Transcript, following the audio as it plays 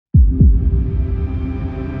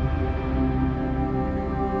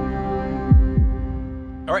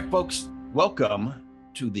All right, folks, welcome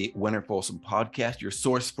to the Wenner Folsom podcast, your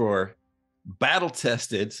source for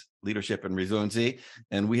battle-tested leadership and resiliency.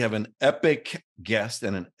 And we have an epic guest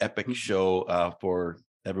and an epic show for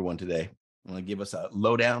everyone today. Want to give us a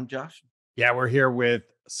lowdown, Josh? Yeah, we're here with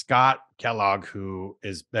Scott Kellogg, who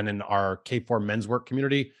has been in our K4 men's work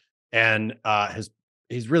community and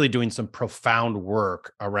he's really doing some profound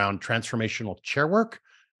work around transformational chair work,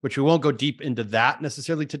 which we won't go deep into that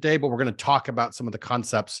necessarily today, but we're going to talk about some of the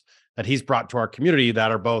concepts that he's brought to our community that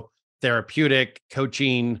are both therapeutic,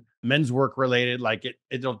 coaching, men's work related. Like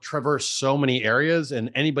it'll traverse so many areas, and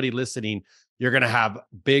anybody listening, you're going to have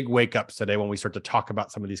big wake ups today when we start to talk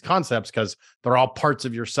about some of these concepts, because they're all parts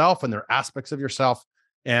of yourself and they're aspects of yourself.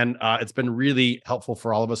 And it's been really helpful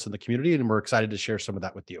for all of us in the community, and we're excited to share some of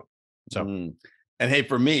that with you. So, and hey,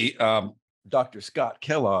 for me, Dr. Scott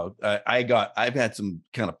Kellogg, I've had some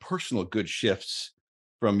kind of personal good shifts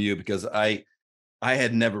from you, because I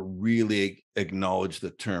had never really acknowledged the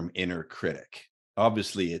term inner critic.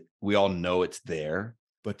 Obviously, we all know it's there,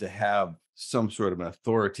 but to have some sort of an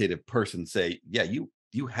authoritative person say, yeah,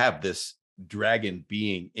 you have this dragon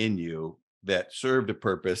being in you that served a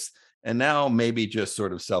purpose, and now maybe just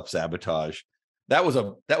sort of self-sabotage. That was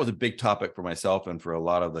a big topic for myself and for a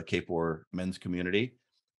lot of the K4 men's community.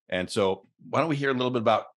 And so why don't we hear a little bit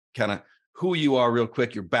about kind of who you are real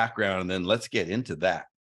quick, your background, and then let's get into that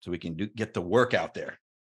so we can get the work out there.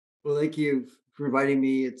 Well, thank you for inviting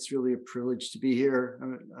me. It's really a privilege to be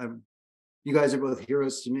here. You guys are both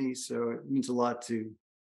heroes to me, so it means a lot to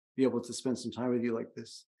be able to spend some time with you like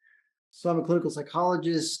this. So I'm a clinical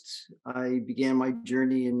psychologist. I began my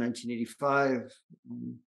journey in 1985,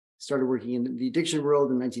 started working in the addiction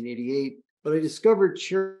world in 1988. But I discovered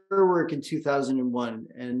chair work in 2001,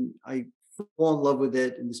 and I fall in love with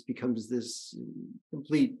it, and this becomes this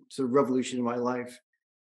complete sort of revolution in my life.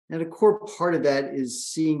 And a core part of that is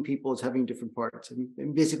seeing people as having different parts.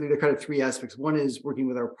 And basically, there are kind of three aspects. One is working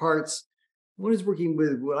with our parts. One is working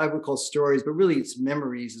with what I would call stories, but really it's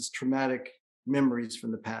memories, it's traumatic memories from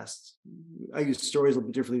the past. I use stories a little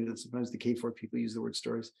bit differently than sometimes the K4 people use the word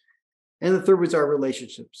stories. And the third was our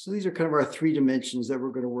relationships. So these are kind of our three dimensions that we're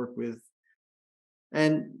going to work with.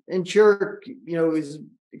 And chair work, is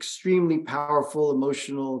extremely powerful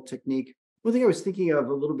emotional technique. One thing I was thinking of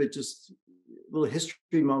a little bit, just a little history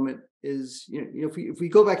moment, is if we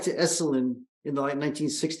go back to Esalen in the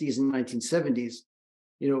 1960s and 1970s,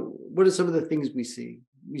 what are some of the things we see?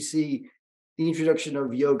 We see the introduction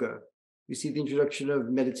of yoga. We see the introduction of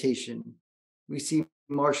meditation. We see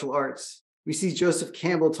martial arts. We see Joseph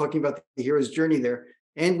Campbell talking about the hero's journey there,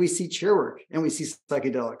 and we see chair work, and we see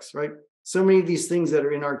psychedelics, right? So many of these things that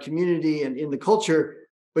are in our community and in the culture,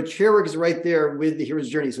 but chair work is right there with the hero's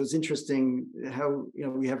journey. So it's interesting how,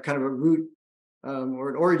 we have kind of a root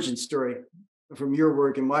or an origin story from your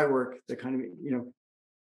work and my work that kind of,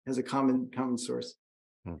 has a common source.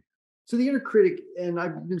 So the inner critic, and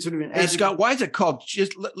I've been sort of an Hey, Scott, why is it called,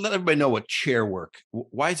 just let everybody know what chair work,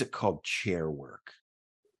 why is it called chair work?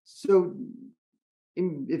 So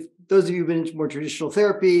if those of you who've been into more traditional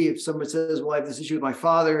therapy, if someone says, well, I have this issue with my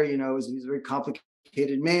father, he's a very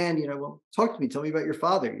complicated man, well, talk to me, tell me about your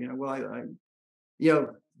father.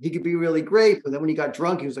 He could be really great, but then when he got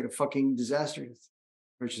drunk, he was like a fucking disaster.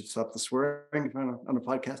 I should stop the swearing on a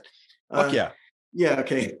podcast. Yeah. Yeah.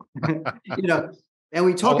 Okay. And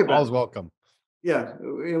we talk about all's welcome. Yeah.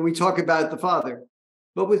 We talk about the father,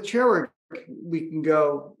 but with chair work, we can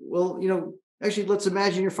go, well, actually, let's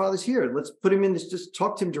imagine your father's here. Let's put him in this, just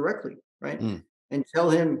talk to him directly, right? And tell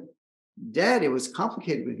him, Dad, it was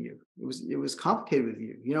complicated with you. It was complicated with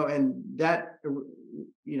you, and that,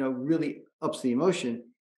 really ups the emotion.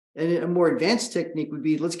 And a more advanced technique would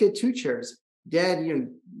be, let's get two chairs. Dad,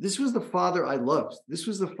 this was the father I loved. This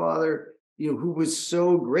was the father, who was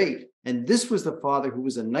so great. And this was the father who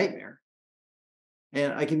was a nightmare.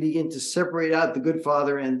 And I can begin to separate out the good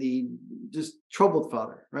father and the just troubled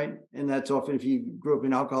father, right? And that's often, if you grew up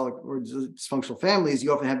in alcoholic or dysfunctional families,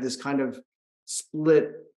 you often have this kind of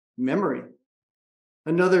split memory.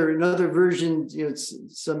 Another version,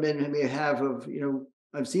 some men may have of,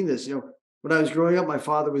 I've seen this, when I was growing up, my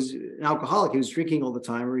father was an alcoholic. He was drinking all the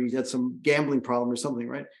time, or he had some gambling problem or something,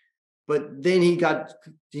 right? But then he got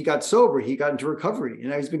sober. He got into recovery,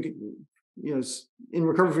 and he's been, in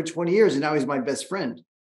recovery for 20 years, and now he's my best friend.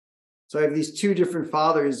 So I have these two different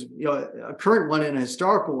fathers, a current one and a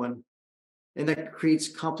historical one, and that creates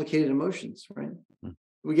complicated emotions, right?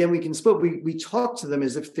 Again, we can split. We talk to them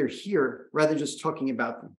as if they're here, rather than just talking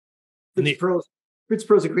about them. Fritz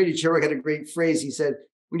Perls, who created chair work, had a great phrase. He said,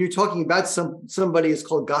 when you're talking about somebody, it's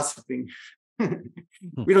called gossiping.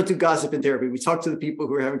 We don't do gossip in therapy. We talk to the people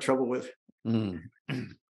who are having trouble with.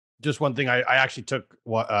 just one thing. I actually took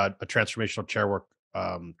a transformational chair work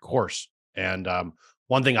course. And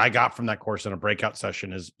one thing I got from that course in a breakout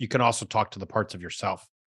session is you can also talk to the parts of yourself.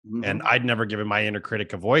 And I'd never given my inner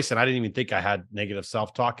critic a voice. And I didn't even think I had negative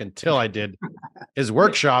self-talk until I did his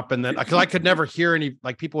workshop. And then because I could never hear any,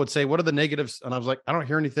 like people would say, what are the negatives? And I was like, I don't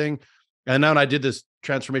hear anything. And then when I did this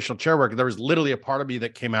transformational chair work, there was literally a part of me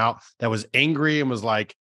that came out that was angry and was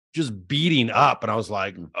like just beating up. And I was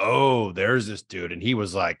like, oh, there's this dude. And he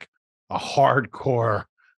was like a hardcore,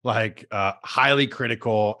 like highly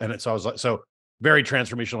critical. And so I was like, so very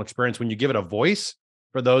transformational experience when you give it a voice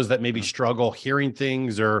for those that maybe struggle hearing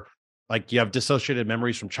things, or like you have dissociated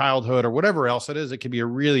memories from childhood or whatever else it is. It can be a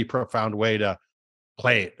really profound way to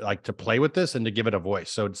play, like to play with this and to give it a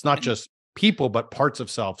voice. So it's not just people, but parts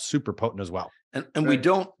of self, super potent as well. And we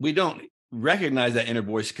don't recognize that inner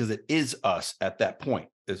voice because it is us at that point.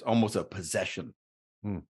 It's almost a possession,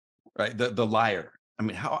 right? The liar. I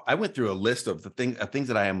mean, how I went through a list of things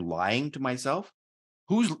that I am lying to myself.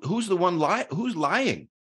 Who's the one who's lying?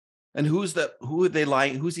 And who are they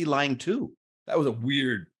lying? Who's he lying to? That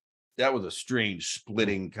was a strange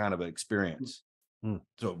splitting kind of an experience.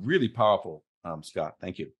 So really powerful, Scott.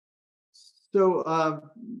 Thank you. So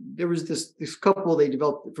there was this couple they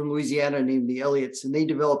developed from Louisiana named the Elliots, and they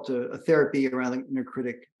developed a therapy around the inner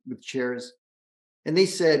critic with chairs. And they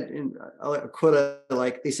said, in a quote,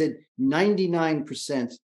 like they said,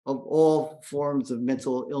 99% of all forms of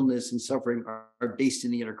mental illness and suffering are based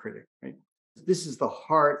in the inner critic, right? This is the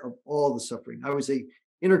heart of all the suffering. I would say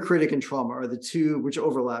inner critic and trauma are the two which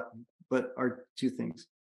overlap, but are two things.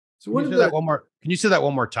 So Can you say that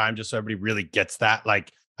one more time, just so everybody really gets that?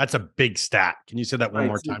 Like, that's a big stat. Can you say that one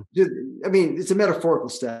more time? I mean, it's a metaphorical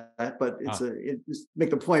stat, but it just make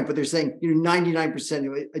the point. But they're saying, 99%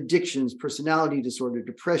 of addictions, personality disorder,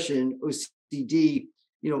 depression, OCD,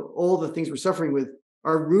 all the things we're suffering with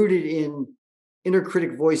are rooted in inner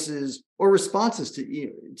critic voices or responses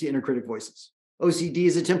to inner critic voices. OCD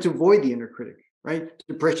is an attempt to avoid the inner critic, right?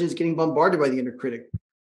 Depression is getting bombarded by the inner critic.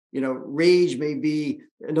 Rage may be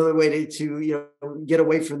another way to get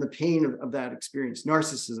away from the pain of that experience.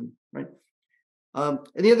 Narcissism, right? And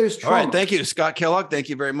the other is trauma. All right, thank you, Scott Kellogg. Thank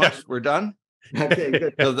you very much. Yeah. We're done. Okay,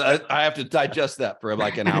 good. So I have to digest that for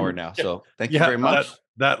like an hour now. So thank you very much.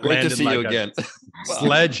 That great to see you again.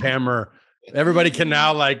 Sledgehammer. Everybody can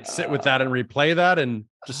now sit with that and replay that and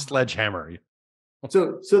just sledgehammer.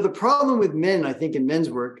 So the problem with men, I think, in men's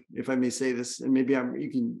work, if I may say this, and maybe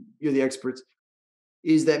you're the experts,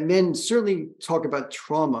 is that men certainly talk about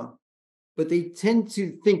trauma, but they tend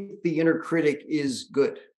to think the inner critic is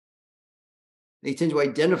good. They tend to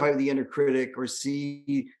identify with the inner critic or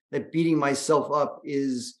see that beating myself up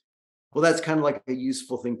is, well, that's kind of like a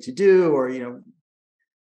useful thing to do, or,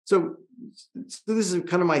 So this is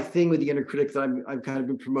kind of my thing with the inner critic that I've kind of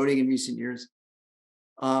been promoting in recent years.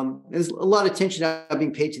 There's a lot of attention now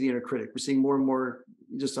being paid to the inner critic. We're seeing more and more,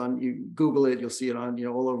 just you Google it, you'll see it on,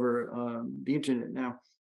 all over the internet now.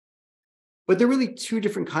 But there are really two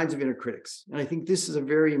different kinds of inner critics. And I think this is a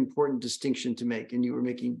very important distinction to make. And you were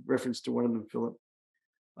making reference to one of them, Philip.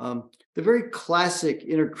 The very classic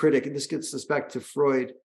inner critic, and this gets us back to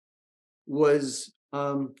Freud, was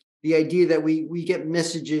the idea that we get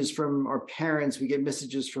messages from our parents, we get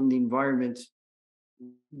messages from the environment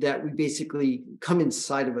that we basically come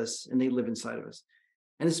inside of us and they live inside of us.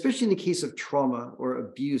 And especially in the case of trauma or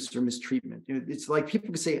abuse or mistreatment, it's like people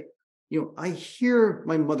can say, I hear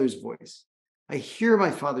my mother's voice. I hear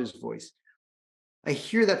my father's voice. I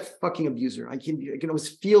hear that fucking abuser. I can always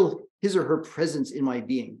feel his or her presence in my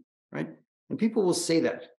being, right? And people will say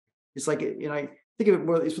that. It's like, I think of it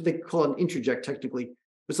more, it's what they call an introject technically.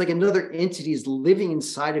 It's like another entity is living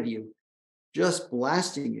inside of you, just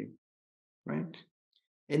blasting you, right?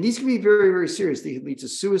 And these can be very, very serious. They can lead to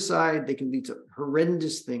suicide. They can lead to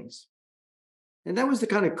horrendous things. And that was the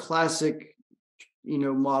kind of classic,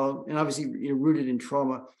 model, and obviously, rooted in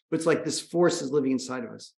trauma. But it's like this force is living inside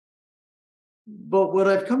of us. But what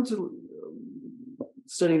I've come to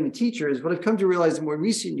studying the teacher is what I've come to realize in more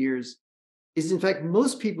recent years is, in fact,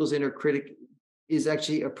 most people's inner critic is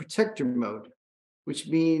actually a protector mode, which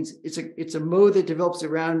means it's a mode that develops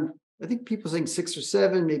around, I think people saying 6 or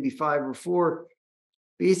 7, maybe 5 or 4.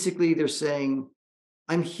 Basically, they're saying,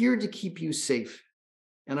 I'm here to keep you safe.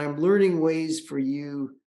 And I'm learning ways for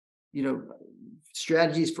you,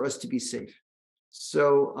 strategies for us to be safe.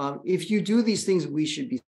 So if you do these things, we should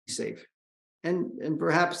be safe. And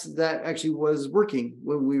perhaps that actually was working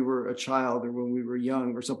when we were a child or when we were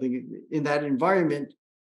young or something. In that environment,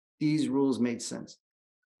 these rules made sense.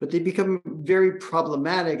 But they become very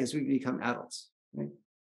problematic as we become adults, right?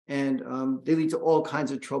 And they lead to all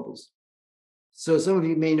kinds of troubles. So some of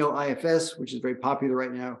you may know IFS, which is very popular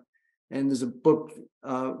right now. And there's a book,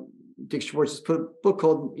 Dick Schwartz has put a book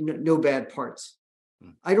called No Bad Parts.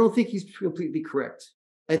 I don't think he's completely correct.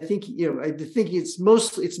 I think, I think it's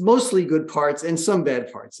mostly good parts and some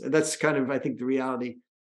bad parts. And that's kind of, I think, the reality.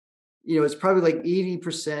 It's probably like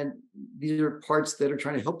 80%. These are parts that are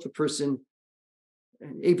trying to help the person.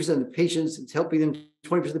 80% of the patients, it's helping them.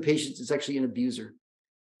 20% of the patients, it's actually an abuser.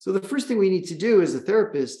 So the first thing we need to do as a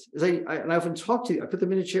therapist is I often I put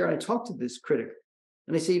them in a chair and I talk to this critic.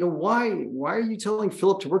 And I say, why are you telling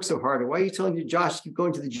Philip to work so hard? Or why are you telling Josh to keep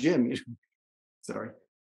going to the gym? Sorry.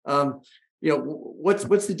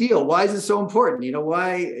 What's the deal? Why is it so important?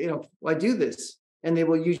 Why do this? And they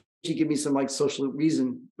will usually give me some like social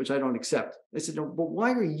reason, which I don't accept. I said, no, but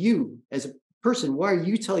why are you, as a person, why are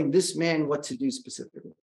you telling this man what to do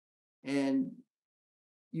specifically? And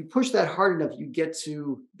you push that hard enough, you get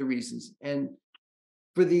to the reasons. And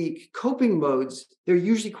for the coping modes, they're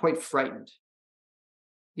usually quite frightened.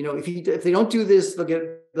 If they don't do this,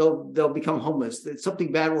 they'll become homeless.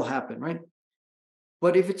 Something bad will happen, right?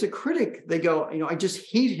 But if it's a critic, they go, I just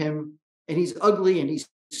hate him, and he's ugly, and he's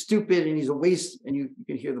stupid, and he's a waste, and you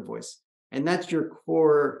can hear the voice. And that's your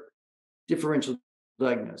core differential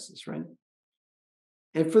diagnosis, right?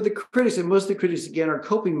 And for the critics, and most of the critics, again, are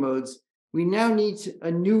coping modes, we now need a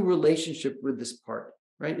new relationship with this part,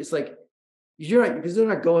 right? It's like, because they're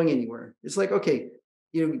not going anywhere. It's like, okay,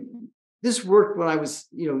 this worked when I was,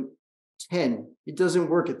 10. It doesn't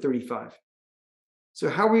work at 35. So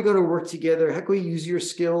how are we going to work together? How can we use your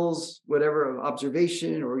skills, whatever, of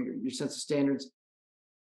observation or your sense of standards?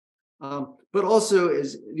 But also,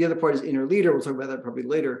 as the other part is inner leader, we'll talk about that probably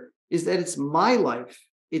later, is that it's my life.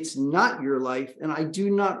 It's not your life, and I do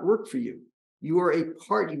not work for you. You are a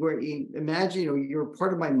part, imagine, you're a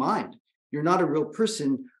part of my mind. You're not a real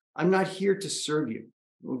person. I'm not here to serve you.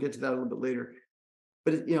 We'll get to that a little bit later.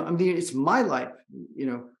 But, it's my life,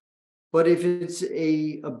 But if it's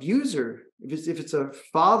a abuser, if it's a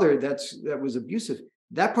father that was abusive,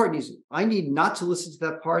 that part I need not to listen to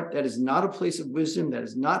that part. That is not a place of wisdom. That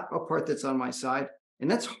is not a part that's on my side. And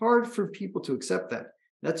that's hard for people to accept that.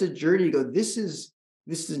 That's a journey to go, this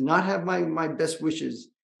does not have my best wishes.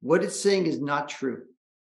 What it's saying is not true,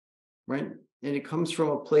 right? And it comes from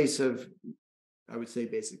a place of, I would say,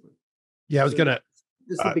 basically. Yeah, I was gonna.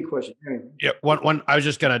 This is a big question. Right. Yeah, one. I was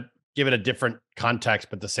just gonna give it a different context,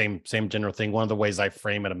 but the same general thing. One of the ways I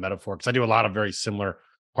frame it a metaphor, because I do a lot of very similar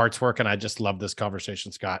parts work, and I just love this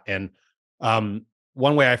conversation, Scott. And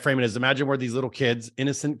one way I frame it is: imagine we're these little kids,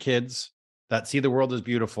 innocent kids that see the world as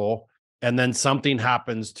beautiful, and then something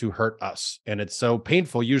happens to hurt us, and it's so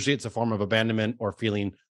painful. Usually, it's a form of abandonment or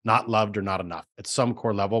feeling not loved or not enough at some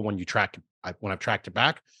core level. When I've tracked it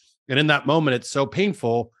back, and in that moment, it's so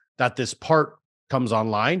painful that this part comes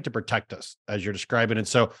online to protect us, as you're describing. And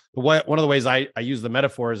so one of the ways I use the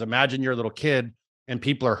metaphor is: imagine you're a little kid and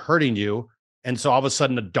people are hurting you. And so all of a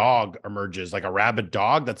sudden a dog emerges, like a rabid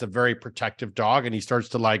dog. That's a very protective dog. And he starts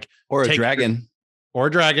to or a dragon. Or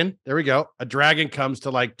a dragon. There we go. A dragon comes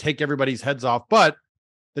to take everybody's heads off. But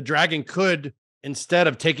the dragon could, instead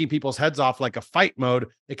of taking people's heads off like a fight mode,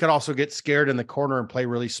 it could also get scared in the corner and play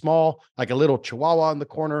really small, like a little chihuahua in the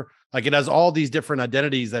corner. Like it has all these different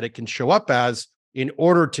identities that it can show up as in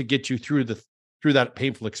order to get you through that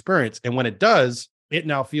painful experience. And when it does, it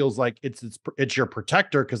now feels like it's your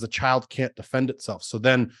protector, because the child can't defend itself. So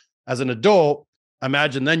then as an adult,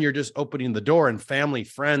 imagine then you're just opening the door and family,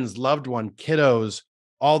 friends, loved one, kiddos,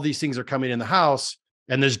 all these things are coming in the house.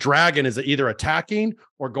 And this dragon is either attacking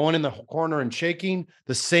or going in the corner and shaking.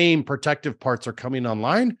 The same protective parts are coming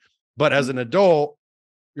online. But as an adult,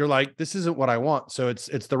 you're like, this isn't what I want. So it's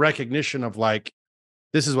the recognition of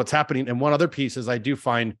this is what's happening. And one other piece is I do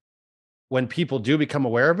find when people do become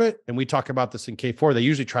aware of it, and we talk about this in K4, they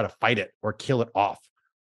usually try to fight it or kill it off.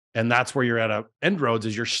 And that's where you're at a end roads,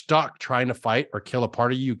 is you're stuck trying to fight or kill a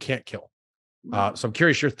part of you can't kill. So I'm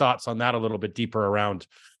curious your thoughts on that a little bit deeper around,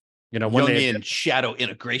 Jungian shadow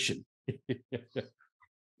integration.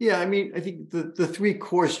 Yeah, I think the three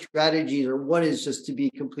core strategies are: one is just to be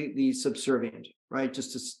completely subservient, right?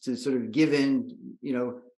 Just to sort of give in,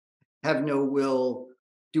 have no will,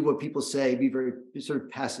 do what people say, be very sort of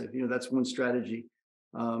passive. That's one strategy.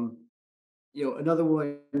 Another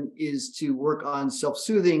one is to work on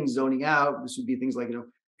self-soothing, zoning out. This would be things like,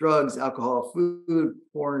 drugs, alcohol, food,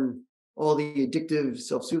 porn, all the addictive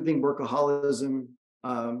self-soothing, workaholism,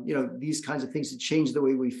 these kinds of things to change the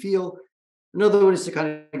way we feel. Another one is to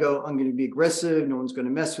kind of go, I'm going to be aggressive. No one's going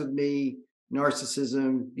to mess with me.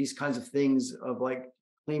 Narcissism, these kinds of things of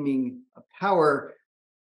claiming a power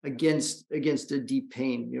against a deep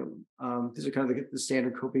pain. These are kind of the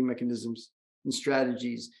standard coping mechanisms. and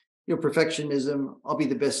strategies. Perfectionism. I'll be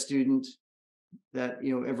the best student that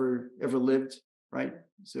ever lived, right?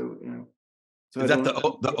 So so Is that the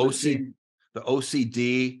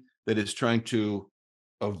OCD that is trying to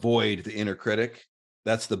avoid the inner critic?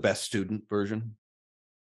 That's the best student version.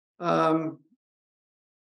 Perfectionism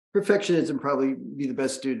probably be the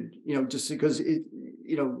best student, just because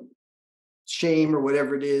shame or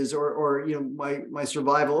whatever it is, or my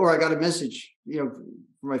survival, or I got a message, for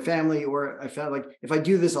my family, or I found like if I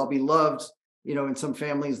do this, I'll be loved. In some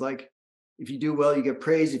families, like if you do well, you get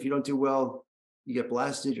praised. If you don't do well, you get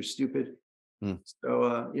blasted. You're stupid.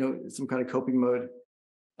 So some kind of coping mode.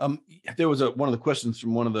 There was one of the questions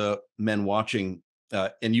from one of the men watching,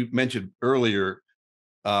 and you mentioned earlier.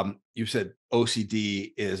 You said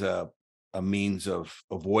OCD is a means of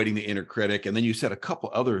avoiding the inner critic, and then you said a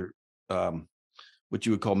couple other what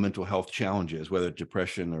you would call mental health challenges, whether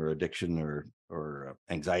depression or addiction or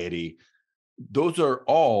anxiety. Those are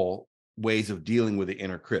all ways of dealing with the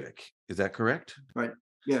inner critic. Is that correct? Right.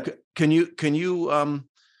 Yeah. Can you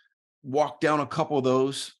walk down a couple of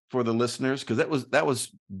those for the listeners, because that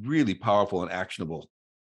was really powerful and actionable.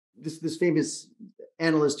 This famous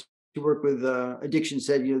analyst who worked with addiction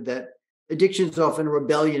said, that addiction is often a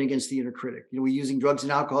rebellion against the inner critic. We're using drugs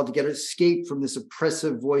and alcohol to get escape from this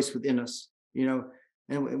oppressive voice within us, and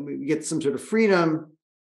we get some sort of freedom,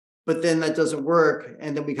 but then that doesn't work.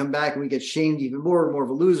 And then we come back and we get shamed even more of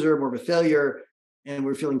a loser, more of a failure, and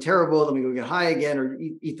we're feeling terrible. Then we go get high again or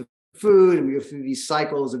eat the food, and we go through these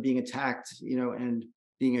cycles of being attacked, and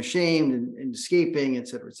being ashamed and escaping, et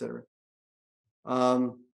cetera, et cetera.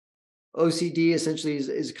 OCD essentially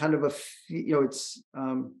is kind of it's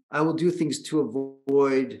I will do things to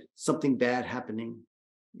avoid something bad happening,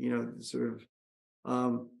 sort of,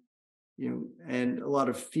 and a lot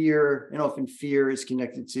of fear, and often fear is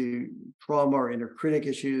connected to trauma or inner critic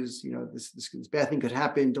issues. This bad thing could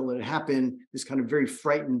happen, don't let it happen. This kind of very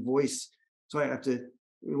frightened voice. So I have to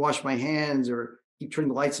wash my hands or keep turning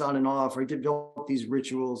the lights on and off, or I develop these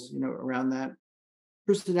rituals, around that.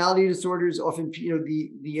 Personality disorders, often,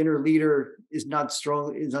 the inner leader is not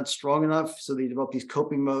strong enough. So they develop these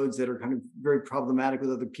coping modes that are kind of very problematic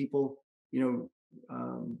with other people, needing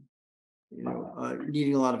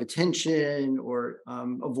a lot of attention, or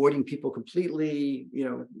avoiding people completely,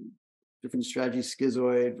 different strategies,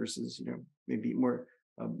 schizoid versus, maybe more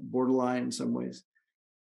borderline in some ways.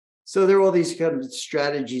 So there are all these kind of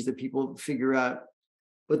strategies that people figure out,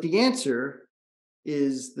 but the answer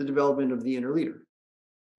is the development of the inner leader,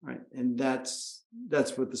 right? And that's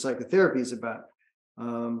what the psychotherapy is about.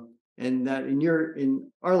 And that in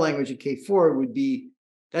our language at K4 would be,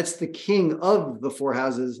 that's the king of the four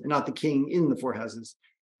houses and not the king in the four houses.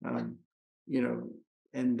 And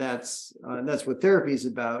that's what therapy is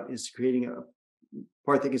about, is creating a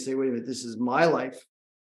part that can say, wait a minute, this is my life,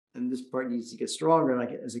 and this part needs to get stronger,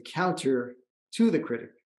 like as a counter to the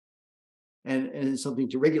critic, and it's something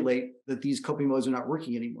to regulate that these coping modes are not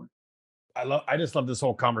working anymore. I just love this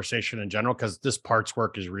whole conversation in general, because this parts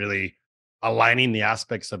work is really aligning the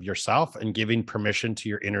aspects of yourself and giving permission to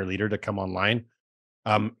your inner leader to come online.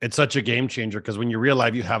 It's such a game changer, because when you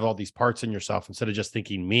realize you have all these parts in yourself, instead of just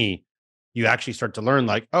thinking me, you actually start to learn,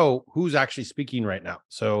 like, oh, who's actually speaking right now?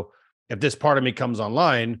 So if this part of me comes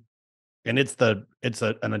online and it's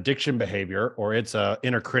an addiction behavior, or it's a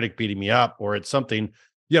inner critic beating me up, or it's something,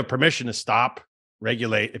 you have permission to stop,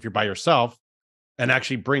 regulate if you're by yourself, and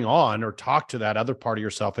actually bring on or talk to that other part of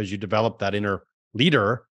yourself as you develop that inner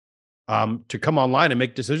leader, to come online and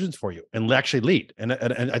make decisions for you and actually lead. And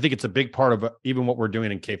I think it's a big part of even what we're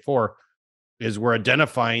doing in K4 is we're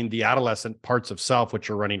identifying the adolescent parts of self, which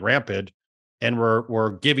are running rampant. And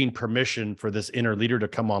we're giving permission for this inner leader to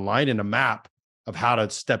come online, in a map of how to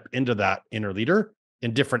step into that inner leader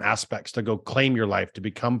in different aspects, to go claim your life, to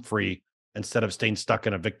become free, instead of staying stuck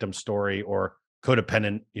in a victim story or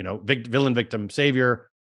codependent, villain, victim, savior,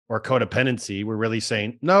 or codependency. We're really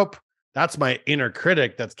saying, nope, that's my inner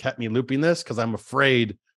critic that's kept me looping this, because I'm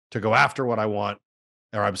afraid to go after what I want,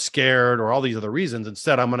 or I'm scared, or all these other reasons.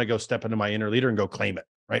 Instead, I'm going to go step into my inner leader and go claim it,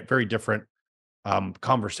 right? Very different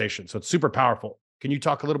conversation. So it's super powerful. Can you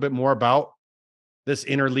talk a little bit more about this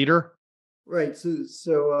inner leader? Right.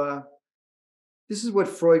 So this is what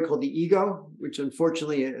Freud called the ego, which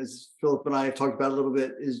unfortunately, as Philip and I have talked about a little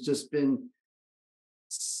bit, has just been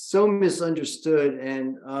so misunderstood,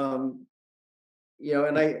 and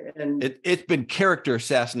it's been character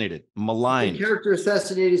assassinated, maligned. Character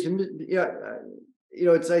assassinated.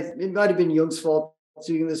 It might have been Jung's fault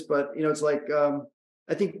doing this, but it's like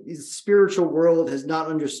I think the spiritual world has not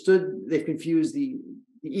understood. They've confused the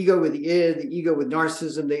ego with the id, the ego with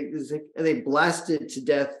narcissism. They blast it to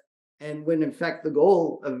death, And when in fact the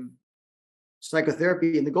goal of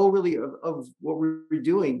psychotherapy and the goal really of what we're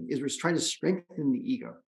doing is we're trying to strengthen the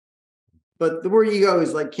ego. But the word ego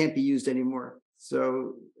is like can't be used anymore.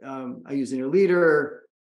 So I use inner leader,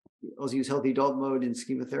 also use healthy adult mode in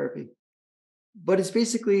schema therapy. But it's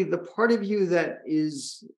basically the part of you that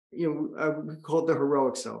is, we call it the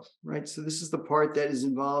heroic self, right? So this is the part that is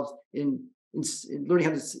involved in learning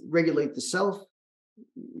how to regulate the self,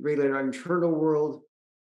 regulate our internal world,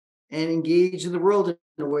 and engage in the world in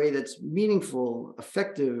a way that's meaningful,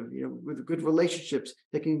 effective, with good relationships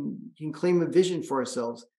that can claim a vision for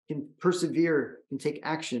ourselves, can persevere, can take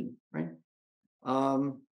action, right?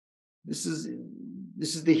 This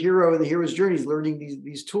is the hero and the hero's journey is learning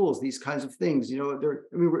these tools, these kinds of things. I'm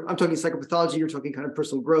talking psychopathology, you're talking kind of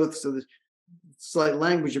personal growth, so there's slight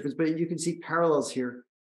language difference, but you can see parallels here.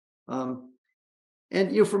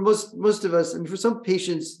 And for most of us, and for some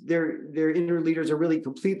patients, their inner leaders are really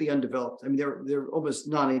completely undeveloped. I mean, they're almost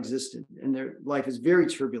non-existent, and their life is very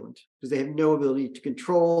turbulent because they have no ability to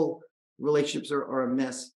control. Relationships are a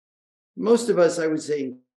mess. Most of us, I would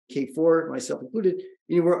say, K4, myself included,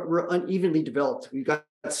 we're unevenly developed. We've got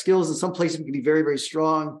skills in some places we can be very, very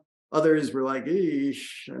strong. Others we're like, I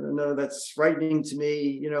don't know, that's frightening to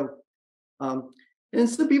me, and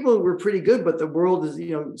some people were pretty good, but the world is,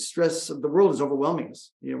 stress of the world is overwhelming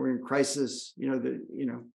us. We're in crisis,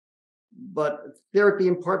 but therapy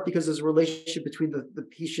in part because there's a relationship between the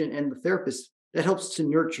patient and the therapist that helps to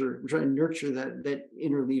nurture. We're trying to nurture that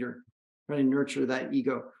inner leader, trying to nurture that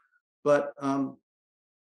ego. But so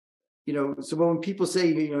when people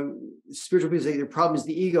say, spiritual people say their problem is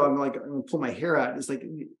the ego, I'm like, I'm gonna pull my hair out. It's like,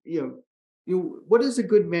 what is a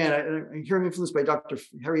good man? I hear I'm influenced by Dr.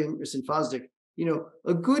 Harry Emerson Fosdick.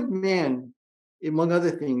 A good man, among other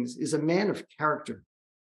things, is a man of character.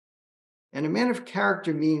 And a man of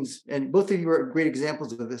character means, and both of you are great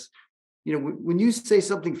examples of this, when you say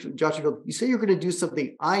something, Joshua, you say you're going to do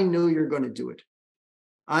something, I know you're going to do it.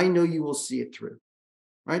 I know you will see it through,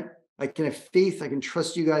 right? I can have faith. I can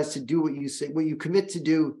trust you guys to do what you say, what you commit to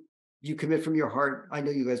do. You commit from your heart. I know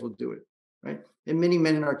you guys will do it, right? And many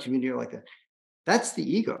men in our community are like that. That's the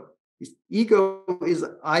ego. Ego is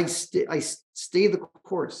I stay the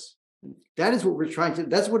course. That is what we're trying to.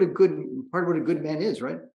 That's what part of what a good man is,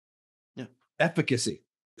 right? Yeah, efficacy,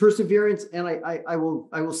 perseverance, and I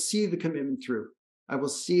will see the commitment through. I will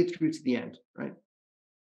see it through to the end, right?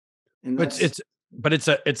 And it's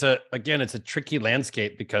a tricky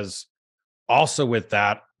landscape because also with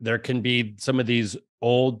that there can be some of these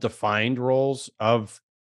old defined roles of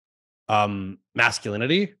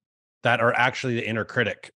masculinity that are actually the inner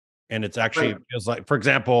critic. And it's actually feels like, for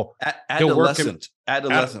example, adolescent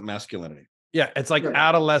masculinity. Yeah, it's like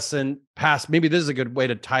adolescent past. Maybe this is a good way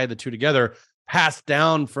to tie the two together. Passed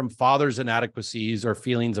down from fathers' inadequacies or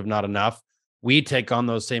feelings of not enough. We take on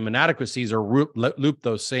those same inadequacies or loop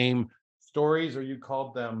those same stories, or you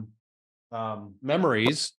called them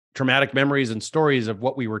memories, traumatic memories and stories of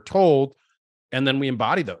what we were told, and then we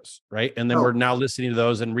embody those, right? And then we're now listening to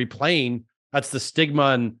those and replaying. That's the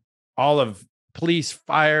stigma and all of police,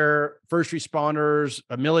 fire, first responders,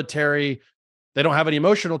 military. They don't have any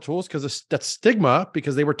emotional tools because that's stigma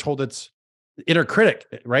because they were told it's inner critic,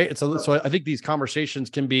 right? So I think these conversations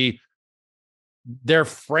they're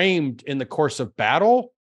framed in the course of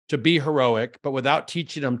battle to be heroic, but without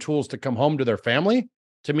teaching them tools to come home to their family.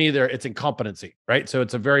 To me, it's incompetency, right? So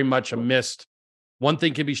it's a very much a missed. One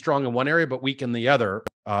thing can be strong in one area, but weak in the other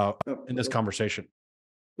in this conversation.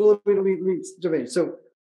 Well, so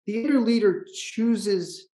the inner leader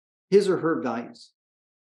chooses his or her values.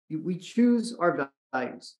 We choose our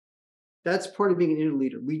values. That's part of being an inner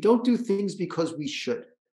leader. We don't do things because we should.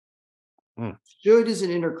 Should is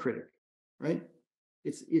an inner critic, right?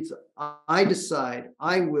 It's I decide,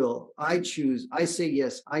 I will, I choose, I say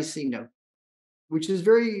yes, I say no, which is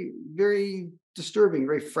very, very disturbing,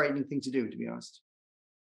 very frightening thing to do, to be honest.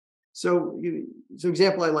 So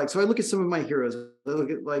example I like. So I look at some of my heroes. I look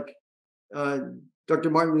at Dr.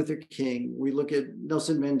 Martin Luther King. We look at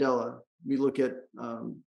Nelson Mandela. We look at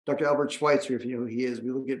Dr. Albert Schweitzer, if you know who he is. We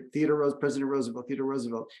look at President Roosevelt, Theodore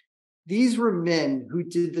Roosevelt. These were men who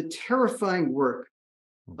did the terrifying work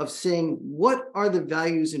of saying, what are the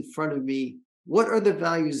values in front of me? What are the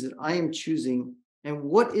values that I am choosing? And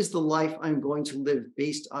what is the life I'm going to live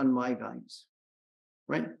based on my values,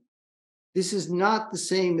 right? This is not the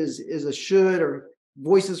same as a should or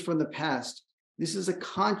voices from the past. This is a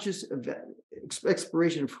conscious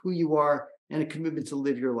exploration of who you are and a commitment to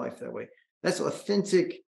live your life that way. That's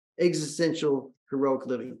authentic, existential, heroic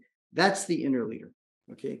living. That's the inner leader.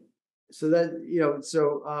 Okay. So that,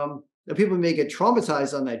 Now, people may get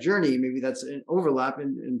traumatized on that journey. Maybe that's an overlap,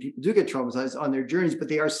 and people do get traumatized on their journeys, but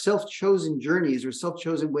they are self-chosen journeys or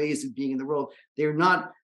self-chosen ways of being in the world. They're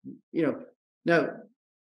not, now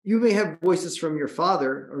you may have voices from your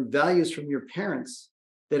father or values from your parents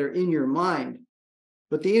that are in your mind,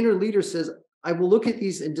 but the inner leader says, I will look at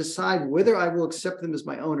these and decide whether I will accept them as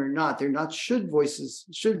my own or not. They're not should voices,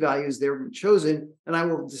 should values, they're chosen, and I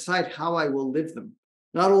will decide how I will live them.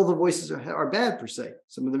 Not all the voices are bad per se.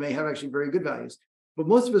 Some of them may have actually very good values, but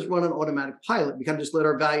most of us run on automatic pilot. We kind of just let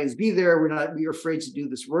our values be there. We're afraid to do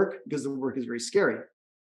this work because the work is very scary.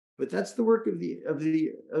 But that's the work of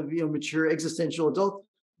mature existential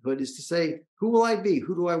adulthood, is to say, who will I be?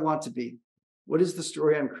 Who do I want to be? What is the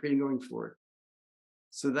story I'm creating going forward?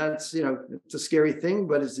 So that's, it's a scary thing,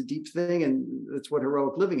 but it's a deep thing. And that's what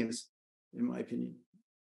heroic living is, in my opinion.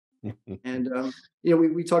 And,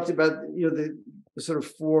 we talked about, the sort of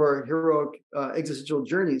 4 heroic existential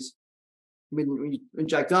journeys. I mean, when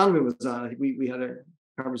Jack Donovan was on, I think we had a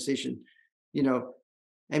conversation,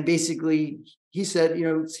 and basically he said,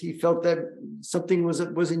 he felt that something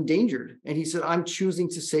was endangered. And he said, I'm choosing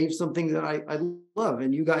to save something that I love.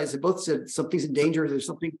 And you guys have both said something's in danger. There's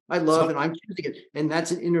something I love and I'm choosing it. And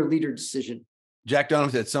that's an inner leader decision. Jack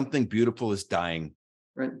Donovan said something beautiful is dying.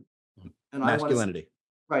 Right. And masculinity.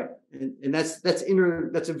 Right. And that's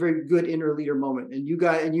a very good inner leader moment. And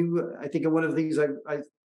I think one of the things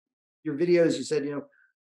your videos, you said,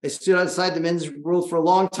 I stood outside the men's world for a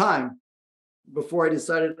long time before I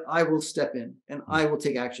decided I will step in and I will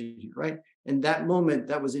take action here, right? And that moment,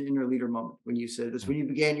 that was an inner leader moment when you said this, when you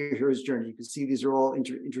began your hero's journey. You can see these are all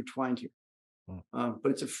intertwined here. But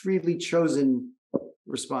it's a freely chosen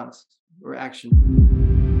response or action.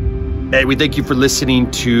 Hey, we thank you for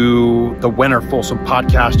listening to the Wenner Folsom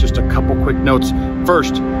podcast. Just a couple quick notes.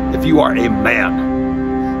 First, if you are a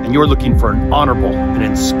man and you're looking for an honorable and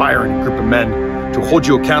inspiring group of men to hold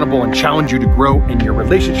you accountable and challenge you to grow in your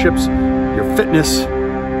relationships, your fitness,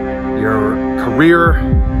 your career,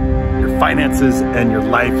 your finances, and your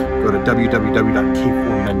life, go to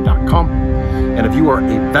www.k4men.com. And if you are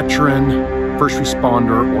a veteran, first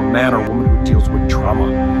responder, or man or woman who deals with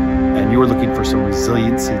trauma, and you are looking for some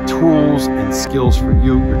resiliency tools and skills for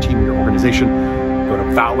you, your team, and your organization, go to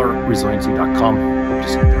valorresiliency.com. Hope to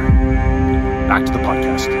see you there. Back to the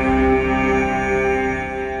podcast.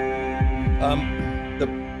 The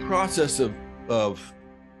process of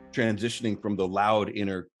transitioning from the loud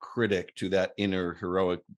inner critic to that inner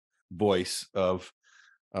heroic voice of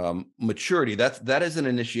maturity, that is an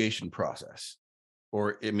initiation process,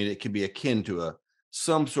 or it can be akin to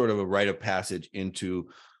some sort of a rite of passage into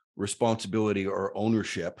responsibility or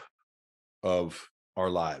ownership of our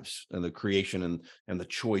lives and the creation and the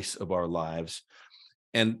choice of our lives.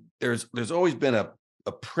 And there's always been a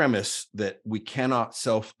premise that we cannot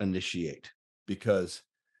self-initiate because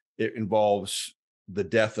it involves the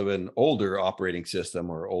death of an older operating system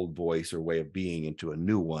or old voice or way of being into a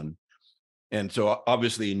new one. And so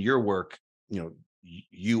obviously in your work,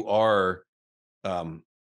 you are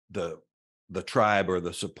the tribe or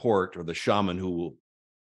the support or the shaman who will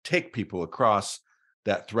take people across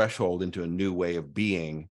that threshold into a new way of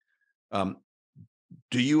being. Do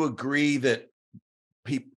you agree that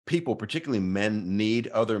people, particularly men, need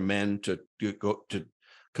other men to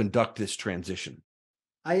conduct this transition?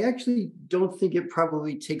 I actually don't think it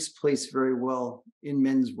probably takes place very well in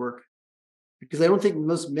men's work, because I don't think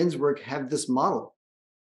most men's work have this model.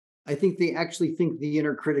 I think they actually think the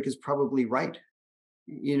inner critic is probably right.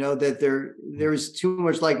 That there's too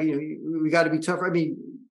much we got to be tougher. I mean,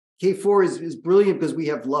 K4 is brilliant because we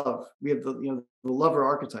have love. We have the lover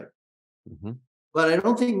archetype. Mm-hmm. But I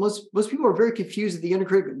don't think most people are very confused at the inner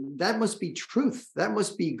critic. That must be truth. That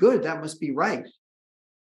must be good. That must be right.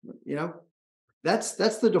 That's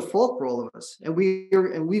the default for all of us, and we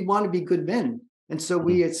want to be good men, and so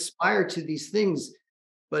we aspire to these things,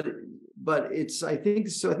 but I think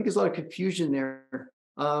there's a lot of confusion there.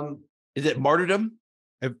 Is it martyrdom?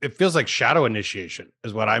 It feels like shadow initiation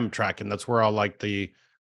is what I'm tracking. That's where I'll like the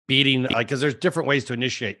beating, because there's different ways to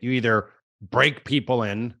initiate. You either break people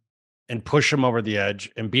in and push them over the edge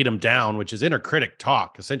and beat them down, which is inner critic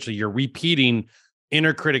talk. Essentially, you're repeating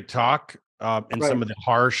inner critic talk in some of the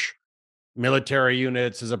harsh military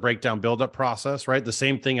units as a breakdown buildup process, right? The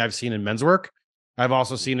same thing I've seen in men's work. I've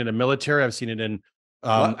also seen it in military. I've seen it in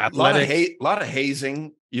athletics. A lot of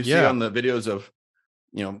hazing. You see on the videos of,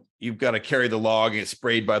 you've got to carry the log and get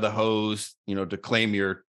sprayed by the hose, to claim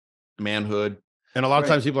your manhood. And a lot of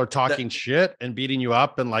times people are talking shit and beating you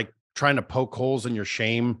up and like trying to poke holes in your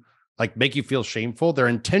shame, like make you feel shameful. They're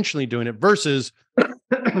intentionally doing it versus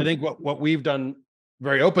I think what we've done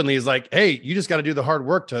very openly is like, hey, you just got to do the hard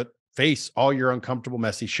work to face all your uncomfortable,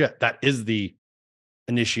 messy shit. That is the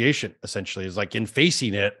initiation, essentially. Is like in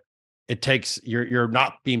facing it, it takes you're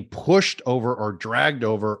not being pushed over or dragged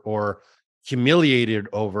over or humiliated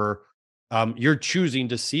over. You're choosing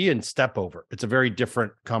to see and step over. It's a very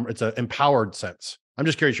different it's an empowered sense. I'm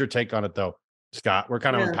just curious your take on it though, Scott. We're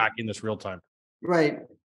kind of unpacking this real time. Right.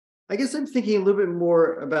 I guess I'm thinking a little bit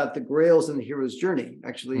more about the grails and the hero's journey,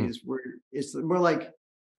 actually, is where it's more like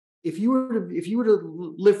if you were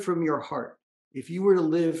to live from your heart, if you were to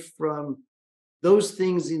live from those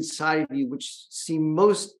things inside of you which seem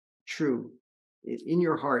most true in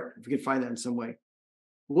your heart, if you could find that in some way,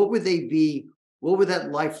 what would they be? What would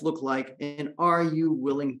that life look like? And are you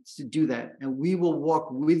willing to do that? And we will walk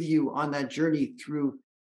with you on that journey through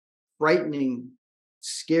frightening,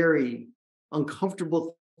 scary,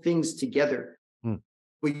 uncomfortable things together.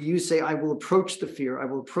 Where you say, I will approach the fear, I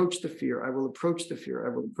will approach the fear, I will approach the fear, I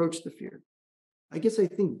will approach the fear. I guess I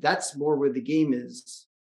think that's more where the game is.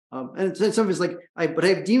 And some of it's like, but I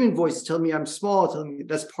have demon voices telling me I'm small, telling me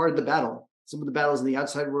that's part of the battle. Some of the battles in the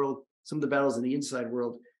outside world, some of the battles in the inside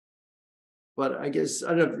world. But I guess,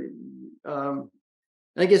 I don't know,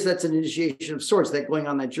 I guess that's an initiation of sorts, that going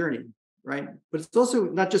on that journey, right? But it's also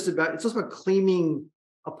not just about, it's also about claiming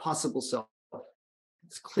a possible self.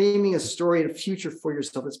 It's claiming a story and a future for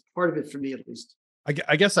yourself. It's part of it for me, at least.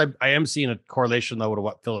 I guess I am seeing a correlation though to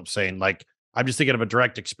what Philip's saying. Like, I'm just thinking of a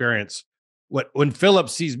direct experience. When Philip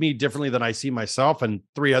sees me differently than I see myself, and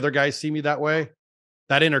 3 other guys see me that way,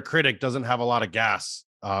 that inner critic doesn't have a lot of gas.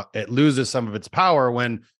 It loses some of its power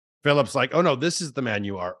when Philip's like, "Oh no, this is the man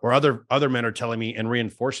you are," or other men are telling me and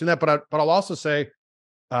reinforcing that. But I'll also say,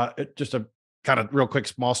 just a kind of real quick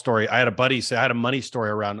small story. I had a buddy say I had a money story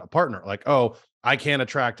around a partner. Like, oh, I can't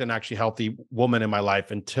attract an actually healthy woman in my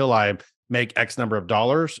life until I make X number of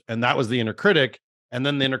dollars. And that was the inner critic. And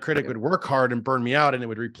then the inner critic would work hard and burn me out, and it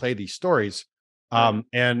would replay these stories. Buddy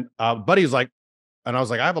was like, and I was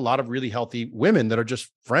like, I have a lot of really healthy women that are just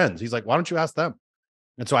friends. He's like, why don't you ask them?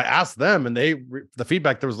 And so I asked them, and the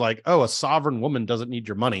feedback there was like, oh, a sovereign woman doesn't need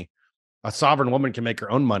your money. A sovereign woman can make her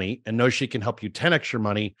own money and knows she can help you 10x your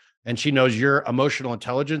money. And she knows your emotional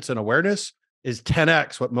intelligence and awareness is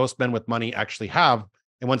 10x what most men with money actually have.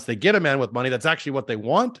 And once they get a man with money, that's actually what they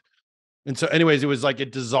want. And so anyways, it was like,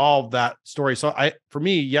 it dissolved that story. So for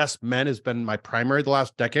me, yes, men has been my primary the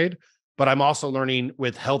last decade, but I'm also learning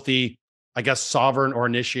with healthy, I guess, sovereign or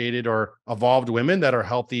initiated or evolved women that are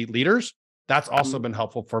healthy leaders. That's also been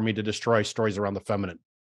helpful for me to destroy stories around the feminine,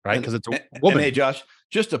 right? Because it's a woman. And hey, Josh,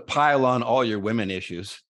 just to pile on all your women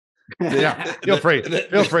issues. Yeah, feel free.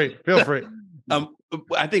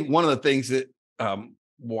 I think one of the things that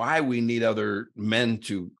why we need other men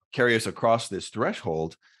to carry us across this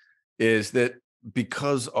threshold is that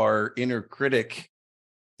because our inner critic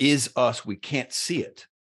is us, we can't see it.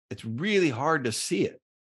 It's really hard to see it.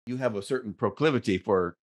 You have a certain proclivity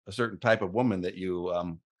for a certain type of woman that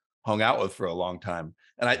you hung out with for a long time.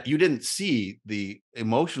 And you didn't see the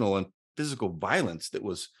emotional and physical violence that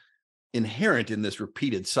was inherent in this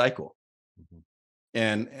repeated cycle.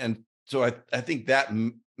 And so I think that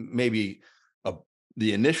maybe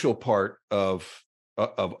the initial part of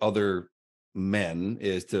other men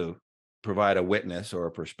is to provide a witness or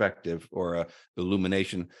a perspective or a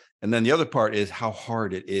illumination. And then the other part is how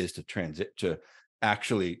hard it is to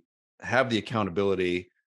actually have the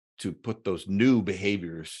accountability to put those new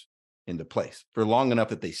behaviors into place for long enough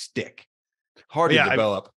that they stick. Hard to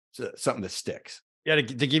develop something that sticks. Yeah, to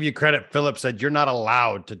give you credit, Philip said you're not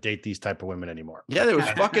allowed to date these type of women anymore. Yeah, they was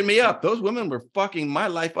fucking me up. Those women were fucking my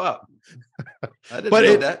life up. I didn't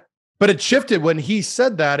know that. But it shifted when he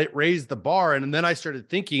said that. It raised the bar, and then I started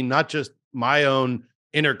thinking not just my own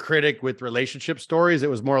inner critic with relationship stories. It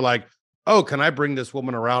was more like, oh, can I bring this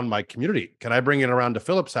woman around my community? Can I bring it around to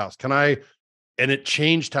Philip's house? Can I? And it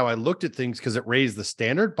changed how I looked at things because it raised the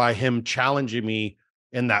standard by him challenging me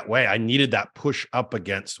in that way. I needed that push up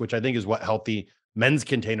against, which I think is what healthy men's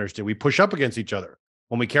containers do. We push up against each other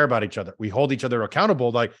when we care about each other. We hold each other accountable.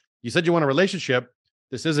 Like you said, you want a relationship.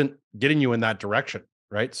 This isn't getting you in that direction.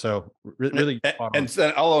 Right. So really. And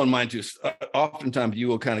so I'll own mine too. Oftentimes you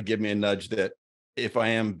will kind of give me a nudge that if I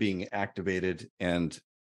am being activated and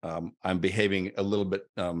I'm behaving a little bit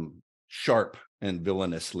sharp and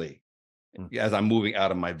villainously as I'm moving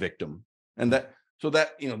out of my victim. And those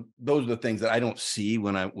are the things that I don't see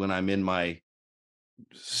when I'm in my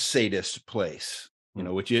sadist place,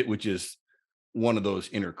 which is one of those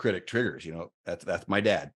inner critic triggers. That's my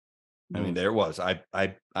dad. I mean, there it was.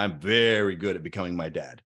 I'm very good at becoming my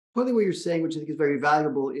dad. Partly what you're saying, which I think is very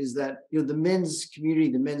valuable, is that the men's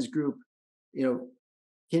community, the men's group,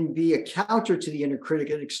 can be a counter to the inner critic,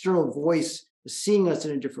 an external voice seeing us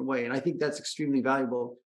in a different way. And I think that's extremely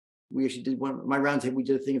valuable. We actually did my roundtable, we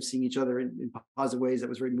did a thing of seeing each other in positive ways that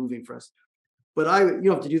was very moving for us. But you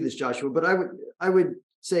don't have to do this, Joshua, but I would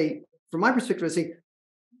say, from my perspective, I'd say,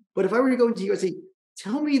 but if I were to go into you, I'd say,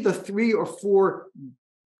 tell me the 3 or 4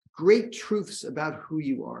 great truths about who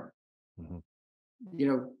you are.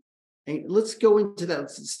 And let's go into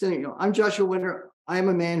that. I'm Joshua Wenner. I'm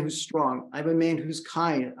a man who's strong. I'm a man who's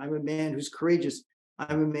kind. I'm a man who's courageous.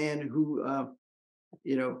 I'm a man who,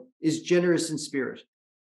 is generous in spirit.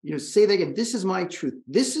 Say that again. This is my truth.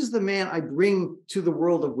 This is the man I bring to the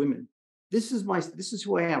world of women. This is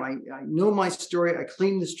who I am. I know my story. I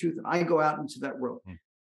claim this truth, and I go out into that world.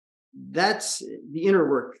 That's the inner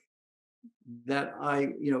work that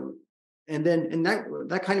and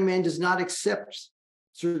that kind of man does not accept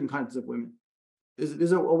certain kinds of women.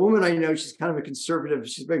 There's a woman I know, she's kind of a conservative,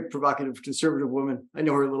 she's a very provocative conservative woman. I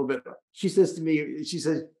know her a little bit. She says to me, she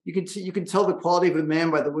says, you can tell the quality of a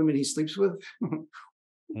man by the women he sleeps with.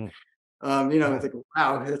 I think,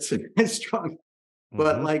 wow, that's strong.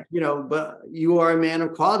 But but you are a man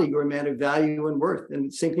of quality, you're a man of value and worth. And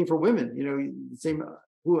the same thing for women, the same,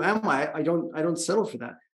 who am I? I don't settle for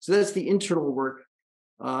that. So that's the internal work.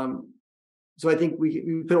 So I think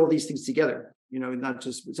we put all these things together,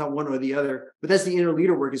 it's not one or the other, but that's the inner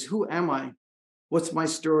leader work, is who am I? What's my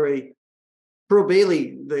story? Pearl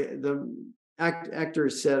Bailey, the actor,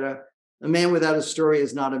 said, a man without a story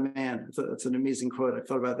is not a man. That's an amazing quote. I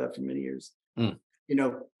thought about that for many years.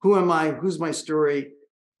 Who am I? Who's my story?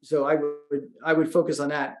 So I would focus on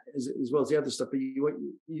that as well as the other stuff. But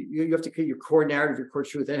you have to create your core narrative, your core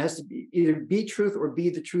truth, and it has to be either be truth or be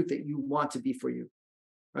the truth that you want to be for you,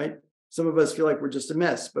 right? Some of us feel like we're just a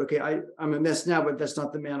mess, but okay, I'm a mess now, but that's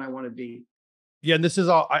not the man I want to be. Yeah, and this is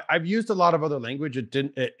all. I've used a lot of other language.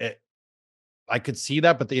 I could see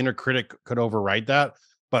that, but the inner critic could override that.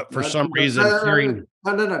 But for some reason, hearing.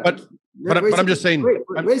 No. But I'm just saying. Wait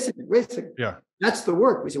a second. Yeah. That's the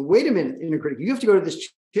work. We say, wait a minute, inner critic. You have to go to this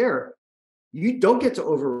chair. You don't get to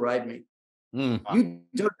override me. You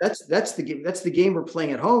don't. That's the game. That's the game we're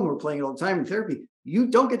playing at home. We're playing it all the time in therapy. You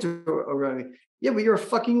don't get to override me. Yeah, but you're a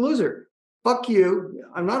fucking loser. Fuck you.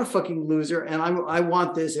 I'm not a fucking loser, and I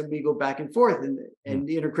want this, and we go back and forth. And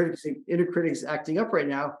the inner critic's acting up right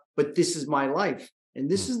now. But this is my life, and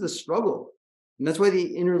this is the struggle. And that's why the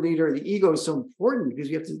inner leader, the ego, is so important, because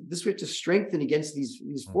we have to strengthen against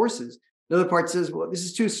these forces. Another part says, well, this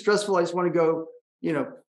is too stressful. I just want to go,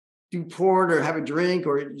 do porn or have a drink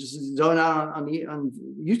or just zone out on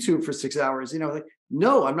YouTube for 6 hours.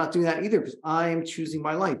 No, I'm not doing that either, because I am choosing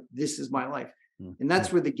my life. This is my life. And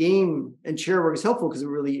that's where the game and chair work is helpful, because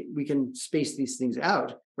we can space these things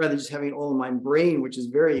out rather than just having it all in my brain, which is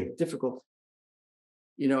very difficult.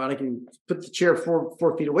 And I can put the chair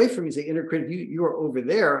 4 feet away from me and say, inner critic, you are over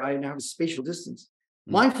there. I now have a spatial distance.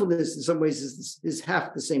 Mindfulness, in some ways, is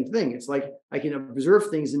half the same thing. It's like I can observe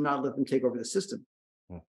things and not let them take over the system.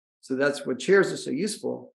 So that's what chairs are so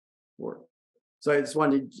useful for. So I just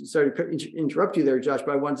wanted to interrupt you there, Josh,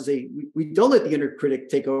 but I wanted to say we don't let the inner critic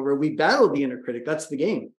take over. We battle the inner critic. That's the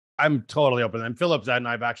game. I'm totally open. And Philip and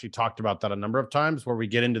I've actually talked about that a number of times, where we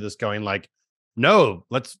get into this going like, no,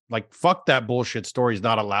 let's fuck that bullshit. Story's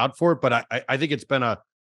not allowed for it. But I think it's been a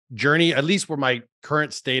journey, at least where my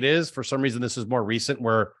current state is. For some reason, this is more recent,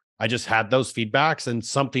 where I just had those feedbacks and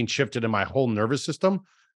something shifted in my whole nervous system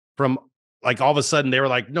from all of a sudden they were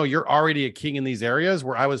like, no, you're already a king in these areas,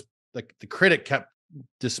 where I was like, the critic kept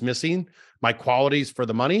dismissing my qualities for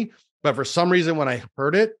the money. But for some reason, when I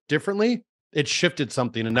heard it differently, it shifted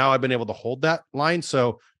something. And now I've been able to hold that line.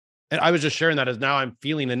 So, and I was just sharing that as now I'm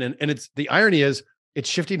feeling, and it's, the irony is it's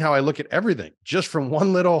shifting how I look at everything, just from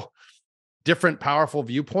one little different, powerful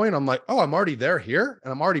viewpoint. I'm like, oh, I'm already here,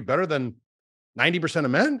 and I'm already better than 90%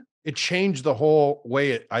 of men. It changed the whole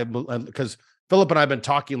way because Philip and I have been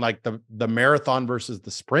talking like the marathon versus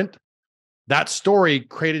the sprint. That story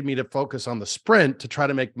created me to focus on the sprint to try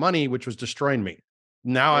to make money, which was destroying me.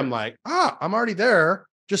 Now I'm like, I'm already there,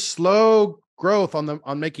 just slow growth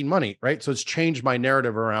on making money. Right. So it's changed my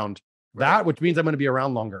narrative around that, which means I'm going to be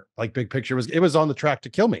around longer. Like, big picture it was on the track to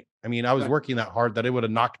kill me. I mean, I was working that hard that it would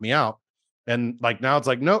have knocked me out. And now it's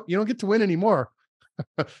like, no, you don't get to win anymore.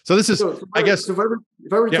 So this is, I guess. So if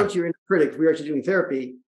I were to talk to your inner critic, we were actually doing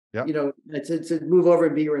therapy. Yeah. I said, move over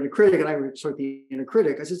and be your inner critic. And I would start the inner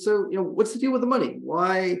critic. I said, so, what's the deal with the money?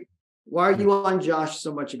 Why are you on Josh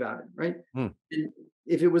so much about it? Right. And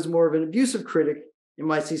if it was more of an abusive critic, it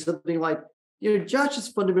might say something like, Josh is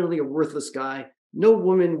fundamentally a worthless guy. No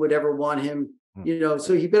woman would ever want him,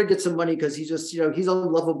 so he better get some money because he's just, he's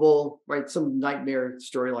unlovable, right? Some nightmare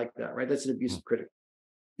story like that, right? That's an abusive critic.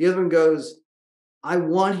 The other one goes, I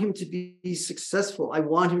want him to be successful. I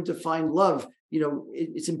want him to find love.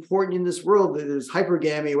 It's important in this world that there's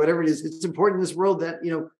hypergamy, whatever it is. It's important in this world that,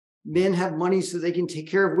 men have money so they can take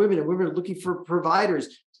care of women, and women are looking for providers.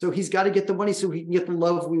 So he's got to get the money so he can get the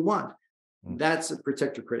love we want. That's a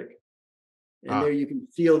protector critic. And there you can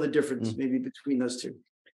feel the difference maybe between those two.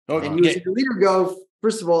 Okay. And you as a leader go,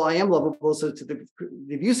 first of all, I am lovable. So to the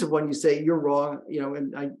abusive one, you say, you're wrong,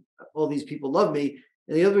 and all these people love me.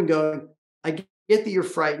 And the other one going, I get that you're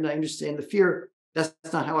frightened. I understand the fear. That's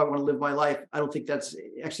not how I want to live my life. I don't think that's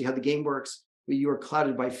actually how the game works. But you are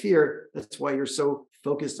clouded by fear. That's why you're so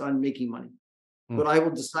focused on making money. But I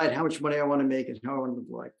will decide how much money I want to make and how I want to live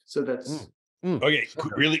life. So that's okay.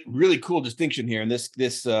 Really, really cool distinction here. And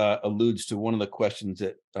this alludes to one of the questions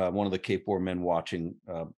that one of the K4 men watching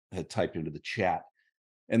had typed into the chat.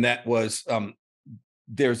 And that was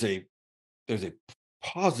there's a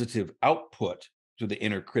positive output to the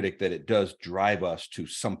inner critic, that it does drive us to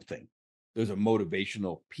something. There's a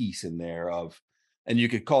motivational piece in there and you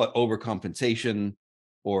could call it overcompensation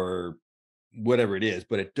or whatever it is,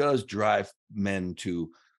 but it does drive men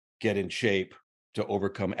to get in shape, to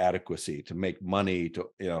overcome adequacy, to make money,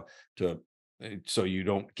 so you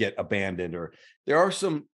don't get abandoned. Or there are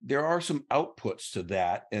some outputs to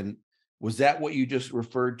that. And was that what you just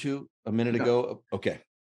referred to a minute ago? Okay.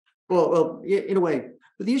 Well, yeah, in a way.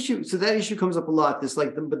 But that issue comes up a lot.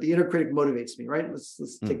 But the inner critic motivates me, right?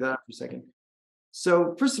 Let's take that out for a second.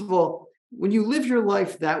 So first of all, when you live your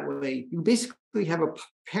life that way, you basically have a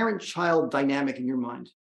parent-child dynamic in your mind,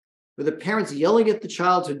 where the parent's yelling at the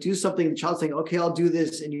child to do something, the child's saying, okay, I'll do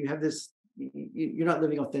this, and you have this, you're not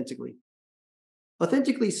living authentically.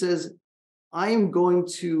 Authentically says, I am going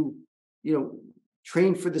to,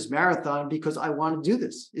 train for this marathon because I want to do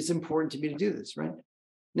this. It's important to me to do this, right?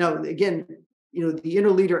 Now, again, the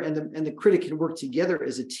inner leader and the critic can work together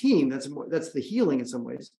as a team. That's the healing in some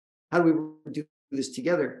ways. How do we do this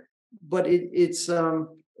together? But it's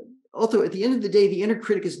also, at the end of the day, the inner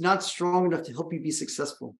critic is not strong enough to help you be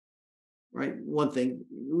successful, right? One thing,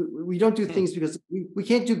 we don't do things because we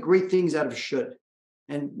can't do great things out of should.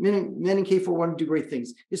 And men in K4 want to do great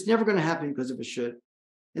things. It's never going to happen because of a should.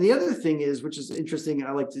 And the other thing is, which is interesting, and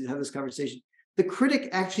I like to have this conversation, the critic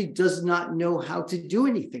actually does not know how to do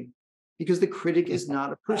anything, because the critic is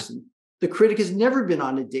not a person. The critic has never been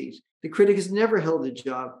on a date. The critic has never held a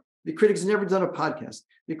job. The critic has never done a podcast.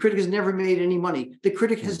 The critic has never made any money. The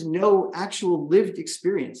critic has no actual lived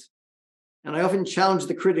experience. And I often challenge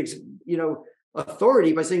the critic's,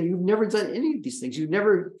 authority by saying, you've never done any of these things. You've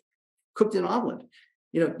never cooked an omelet.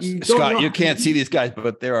 Scott, you can't see these guys,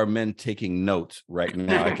 but there are men taking notes right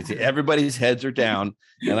now. I can see everybody's heads are down,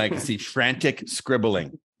 and I can see frantic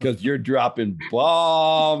scribbling, because you're dropping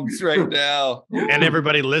bombs right now. And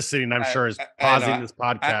everybody listening, I'm sure, is pausing this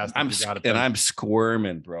podcast. I'm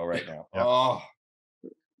squirming, bro, right now. Yeah. Oh,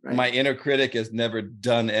 right. My inner critic has never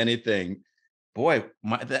done anything. Boy,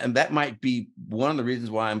 and that might be one of the reasons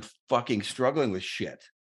why I'm fucking struggling with shit,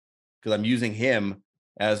 because I'm using him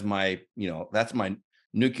as my, that's my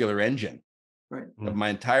nuclear engine, right? Of my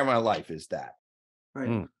entire life is that.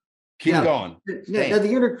 Right. Keep going. Now, a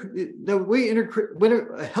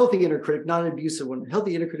healthy inner critic, not an abusive one, a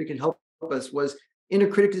healthy inner critic can help us was inner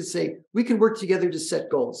critic to say, we can work together to set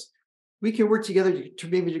goals. We can work together to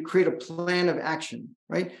maybe to create a plan of action,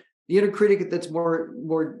 right? The inner critic that's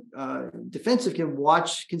more defensive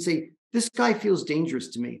can say, this guy feels dangerous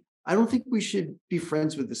to me. I don't think we should be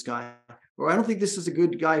friends with this guy. Or I don't think this is a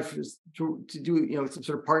good guy to do, some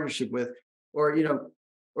sort of partnership with, or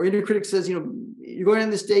inner critic says, you're going on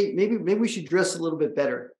this date, maybe we should dress a little bit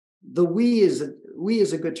better. The we is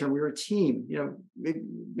a good term. We're a team.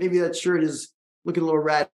 Maybe that shirt is looking a little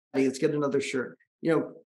ratty. Let's get another shirt.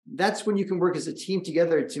 That's when you can work as a team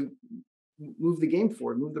together to move the game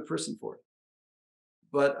forward, move the person forward.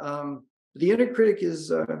 But the inner critic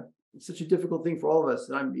is such a difficult thing for all of us.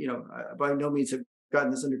 And I'm, I by no means have gotten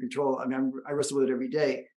this under control. I mean, I wrestle with it every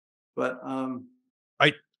day, but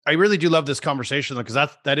I really do love this conversation, because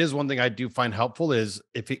that is one thing I do find helpful is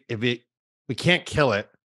if we can't kill it,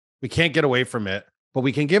 we can't get away from it, but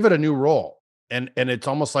we can give it a new role. And it's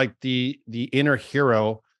almost like the inner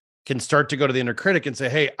hero can start to go to the inner critic and say,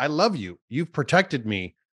 hey, I love you. You've protected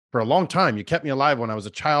me for a long time. You kept me alive when I was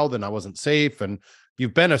a child and I wasn't safe. And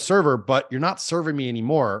you've been a server, but you're not serving me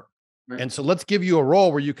anymore. Right. And so let's give you a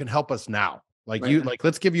role where you can help us now.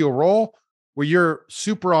 Let's give you a role where you're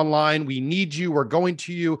super online. We need you. We're going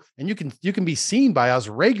to you, and you can be seen by us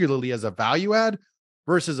regularly as a value add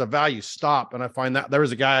versus a value stop. And I find that there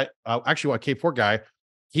was a guy, actually a K4 guy,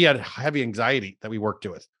 he had heavy anxiety that we worked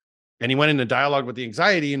with. And he went into dialogue with the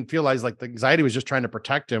anxiety and realized like the anxiety was just trying to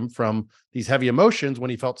protect him from these heavy emotions when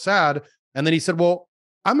he felt sad. And then he said, well,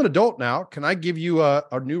 I'm an adult now. Can I give you a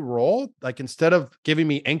new role? Like instead of giving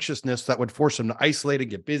me anxiousness that would force him to isolate and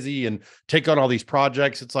get busy and take on all these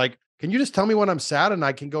projects, it's like, can you just tell me when I'm sad and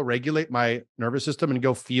I can go regulate my nervous system and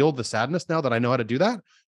go feel the sadness now that I know how to do that?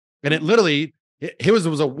 And it literally, it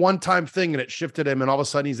was a one-time thing and it shifted him. And all of a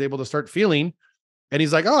sudden he's able to start feeling. And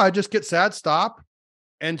he's like, oh, I just get sad, stop,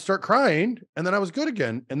 and start crying. And then I was good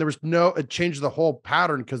again. And there was it changed the whole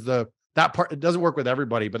pattern because that part, it doesn't work with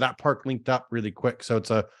everybody, but that part linked up really quick. So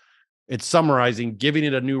it's summarizing, giving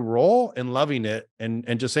it a new role and loving it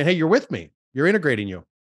and just saying, hey, you're with me. You're integrating you.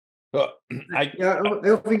 Well, I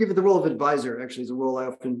often give it the role of advisor, actually, is a role I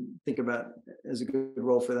often think about as a good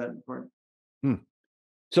role for that part.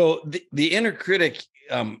 So the inner critic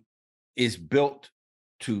is built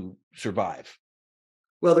to survive.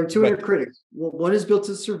 Well, there are two inner critics. Well, one is built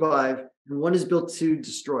to survive and one is built to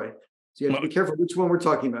destroy. So you have to be careful which one we're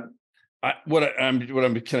talking about. What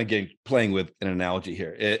I'm kind of playing with an analogy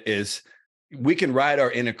here is we can ride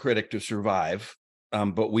our inner critic to survive,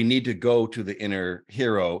 but we need to go to the inner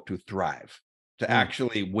hero to thrive, to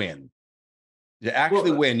actually win. To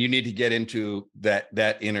actually win, you need to get into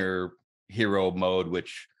that inner hero mode,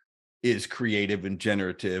 which is creative and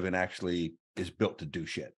generative and actually is built to do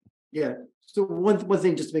shit. Yeah. So one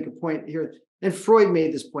thing, just to make a point here, and Freud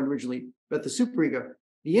made this point originally about the superego.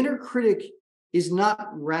 The inner critic is not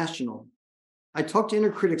rational. I talk to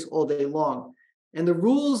inner critics all day long, and the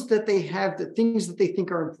rules that they have, the things that they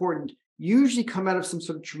think are important, usually come out of some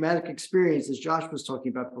sort of traumatic experience, as Josh was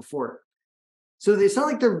talking about before. So it's not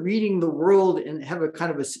like they're reading the world and have a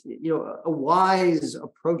kind of a wise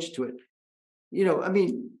approach to it. I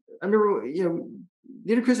mean, I remember,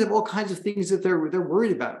 the inner critics have all kinds of things that they're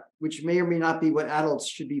worried about, which may or may not be what adults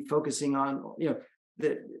should be focusing on.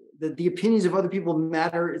 The opinions of other people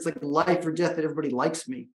matter. It's like life or death that everybody likes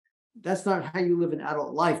me. That's not how you live an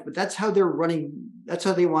adult life, but that's how they're running. That's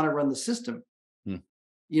how they want to run the system. And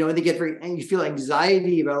they get you feel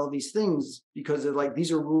anxiety about all these things because they're like,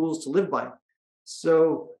 these are rules to live by.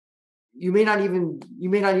 So you may not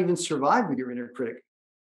even survive with your inner critic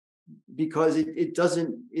because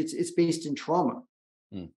it's based in trauma.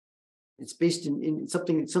 It's based in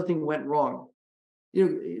something went wrong.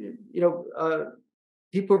 People are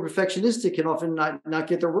perfectionistic and often not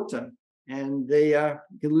get their work done, and they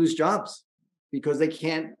can lose jobs because they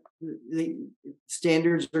can't. The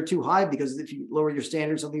standards are too high, because if you lower your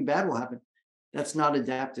standards, something bad will happen. That's not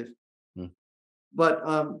adaptive.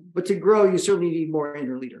 But to grow, you certainly need more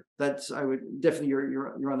inner leader. I would definitely,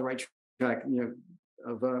 you're on the right track.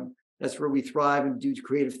 That's where we thrive and do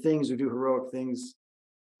creative things or do heroic things.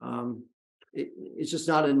 It's just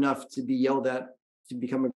not enough to be yelled at to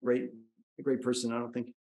become a great person, I don't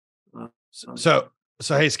think.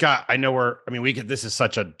 So hey, Scott, I know this is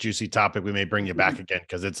such a juicy topic. We may bring you back again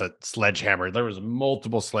because it's a sledgehammer. There was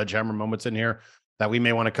multiple sledgehammer moments in here that we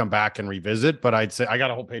may want to come back and revisit, but I'd say I got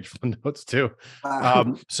a whole page full of notes too.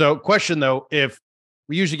 So question though, if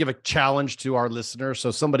we usually give a challenge to our listeners, so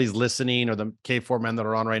somebody's listening or the K4 men that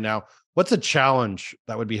are on right now, what's a challenge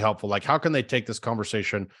that would be helpful? Like, how can they take this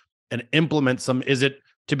conversation and implement some? Is it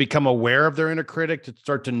to become aware of their inner critic, to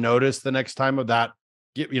start to notice the next time of that?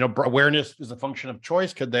 Awareness is a function of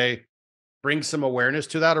choice. Could they bring some awareness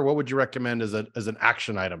to that, or what would you recommend as an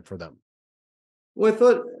action item for them?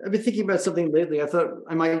 Well, I've been thinking about something lately. I thought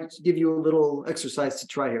I might give you a little exercise to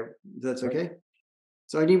try here. If that's okay.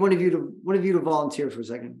 So I need one of you to volunteer for a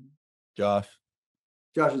second. Josh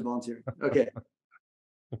is volunteering. Okay.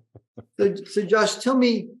 So Josh, tell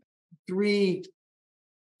me three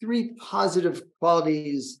positive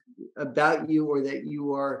qualities about you or that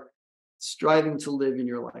you are striving to live in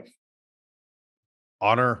your life.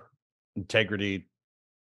 Honor, integrity,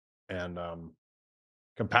 and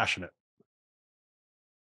compassionate.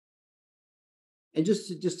 And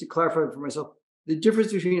just to clarify for myself, the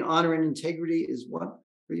difference between honor and integrity is what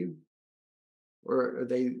for you? Or are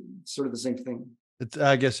they sort of the same thing?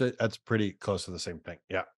 I guess that's pretty close to the same thing.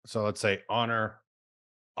 Yeah. So let's say honor,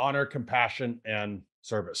 compassion, and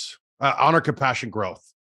service. Honor, compassion, growth.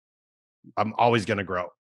 I'm always going to grow.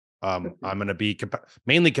 I'm going to be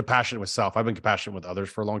mainly compassionate with self. I've been compassionate with others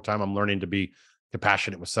for a long time. I'm learning to be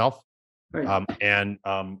compassionate with self, and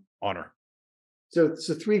honor. So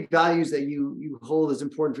three values that you hold as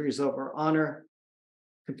important for yourself are honor,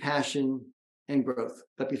 compassion, and growth.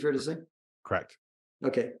 That be fair to say? Correct.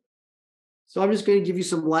 Okay. So I'm just going to give you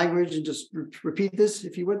some language and just repeat this,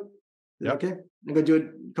 if you would. Yep. Okay. I'm going to do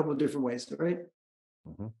it a couple of different ways. All right.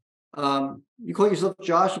 Mm-hmm. You call yourself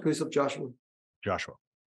Josh. You call yourself Joshua. Joshua.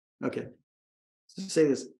 Okay. So say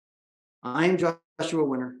this. I'm Joshua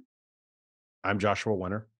Wenner. I'm Joshua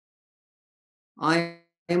Wenner. I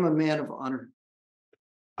am a man of honor.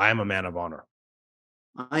 I am a man of honor.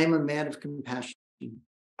 I am a man of compassion.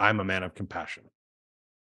 I am a man of compassion.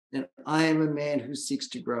 And I am a man who seeks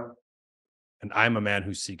to grow. And I am a man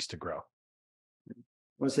who seeks to grow. I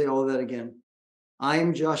want to say all of that again. I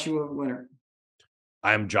am Joshua Wenner.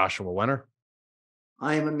 I am Joshua Wenner.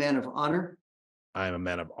 I am a man of honor. I am a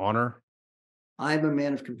man of honor. I am a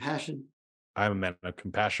man of compassion. I am a man of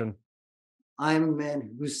compassion. I am a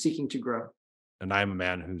man who's seeking to grow. And I am a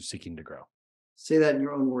man who's seeking to grow. Say that in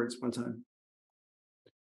your own words one time.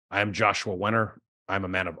 I am Joshua Wenner. I am a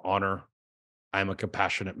man of honor. I am a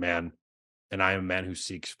compassionate man. And I am a man who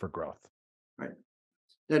seeks for growth. Right.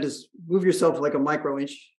 Now just move yourself like a micro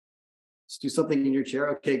inch. Just do something in your chair.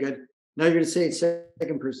 Okay, good. Now you're going to say it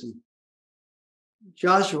second person.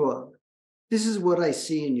 Joshua, this is what I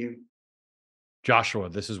see in you. Joshua,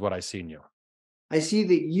 this is what I see in you. I see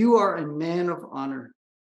that you are a man of honor.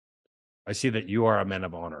 I see that you are a man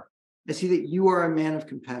of honor. I see that you are a man of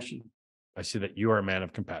compassion. I see that you are a man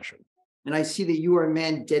of compassion. And I see that you are a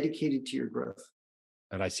man dedicated to your growth.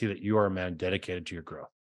 And I see that you are a man dedicated to your growth.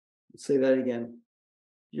 Let's say that again.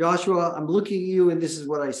 Joshua, I'm looking at you and this is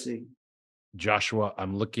what I see. Joshua,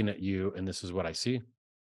 I'm looking at you and this is what I see.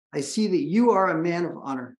 I see that you are a man of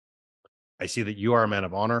honor. I see that you are a man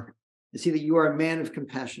of honor. I see that you are a man of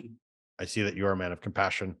compassion. I see that you are a man of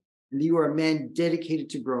compassion. And you are a man dedicated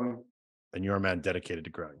to growing. And you're a man dedicated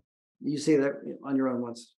to growing. You say that on your own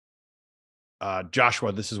once.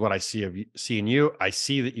 Joshua, this is what I see in you. I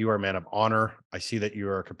see that you are a man of honor. I see that you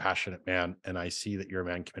are a compassionate man. And I see that you're a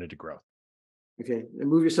man committed to growth. Okay. And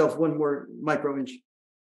move yourself one more micro inch.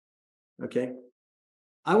 Okay.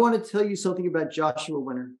 I want to tell you something about Joshua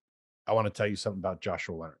Wenner. I want to tell you something about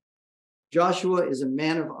Joshua Wenner. Joshua is a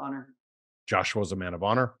man of honor. Joshua is a man of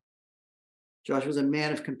honor. Joshua is a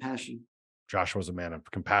man of compassion. Joshua is a man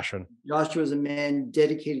of compassion. Joshua is a man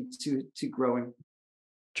dedicated to growing.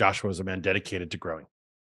 Joshua is a man dedicated to growing.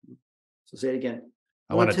 So say it again.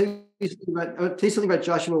 I want to tell you something about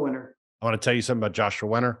Joshua Wenner. I want to tell you something about Joshua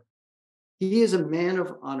Wenner. He is a man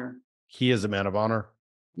of honor. He is a man of honor.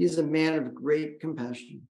 He is a man of great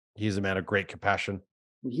compassion. He is a man of great compassion.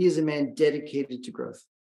 And he is a man dedicated to growth.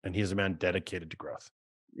 And he is a man dedicated to growth.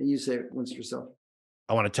 And you say it once yourself.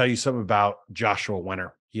 I want to tell you something about Joshua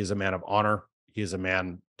Wenner. He is a man of honor. He is a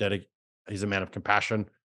man he's a man of compassion,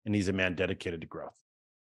 and he's a man dedicated to growth.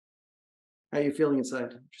 How are you feeling inside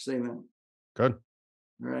after saying that? Good.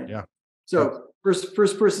 All right. Yeah. So first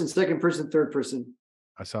person, second person, third person.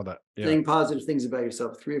 I saw that. Yeah. Saying positive things about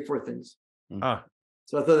yourself, 3 or 4 things. Ah.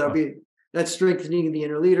 So I thought that would be that's strengthening the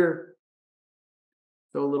inner leader.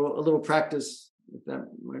 So a little practice with that.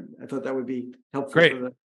 I thought that would be helpful Great.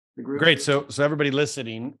 for the group. Great. So everybody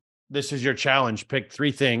listening, this is your challenge. Pick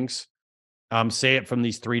 3 things. Say it from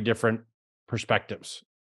these 3 different perspectives,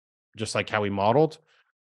 just like how we modeled.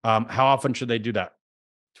 How often should they do that?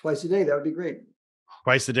 Twice a day. That would be great.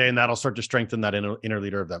 Twice a day, and that'll start to strengthen that inner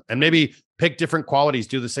leader of them. And maybe pick different qualities.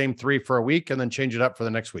 Do the same 3 for a week, and then change it up for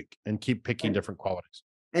the next week, and keep picking different qualities.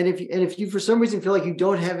 And if you for some reason feel like you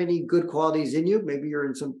don't have any good qualities in you, maybe you're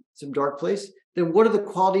in some dark place, then what are the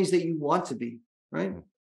qualities that you want to be, right?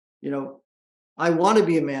 You know, I want to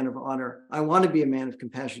be a man of honor. I want to be a man of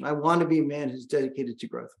compassion. I want to be a man who's dedicated to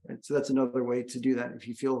growth. Right? So that's another way to do that if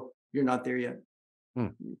you feel you're not there yet.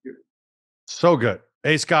 So good.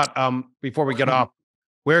 Hey, Scott, before we get off,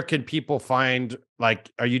 where can people find,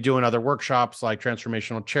 are you doing other workshops, like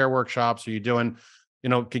transformational chair workshops? Are you doing,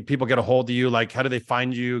 can people get a hold of you? How do they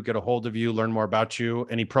find you, get a hold of you, learn more about you?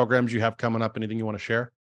 Any programs you have coming up? Anything you want to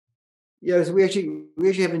share? Yeah, so we actually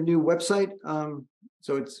have a new website.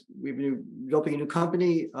 So we've been developing a new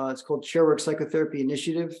company. It's called Chairwork Psychotherapy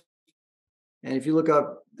Initiative. And if you look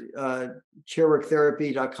up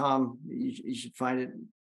chairworktherapy.com, you should find it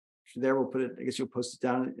there. We'll put it, I guess you'll post it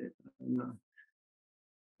down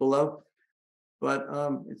below. But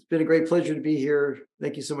it's been a great pleasure to be here.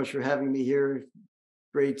 Thank you so much for having me here.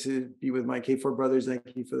 Great to be with my K4 brothers.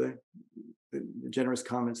 Thank you for the generous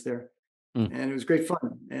comments there. And it was great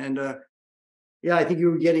fun. And yeah, I think you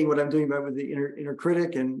were getting what I'm doing about with the inner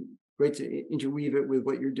critic, and great to interweave it with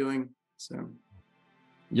what you're doing. So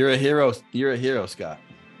you're a hero. You're a hero, Scott.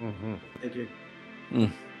 Mm-hmm. Thank you.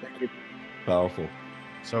 Thank you. Powerful.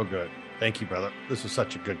 So good. Thank you, brother. This was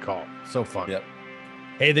such a good call. So fun. Yep.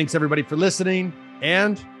 Hey, thanks everybody for listening,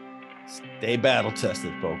 and stay battle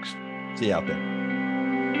tested, folks. See you out there.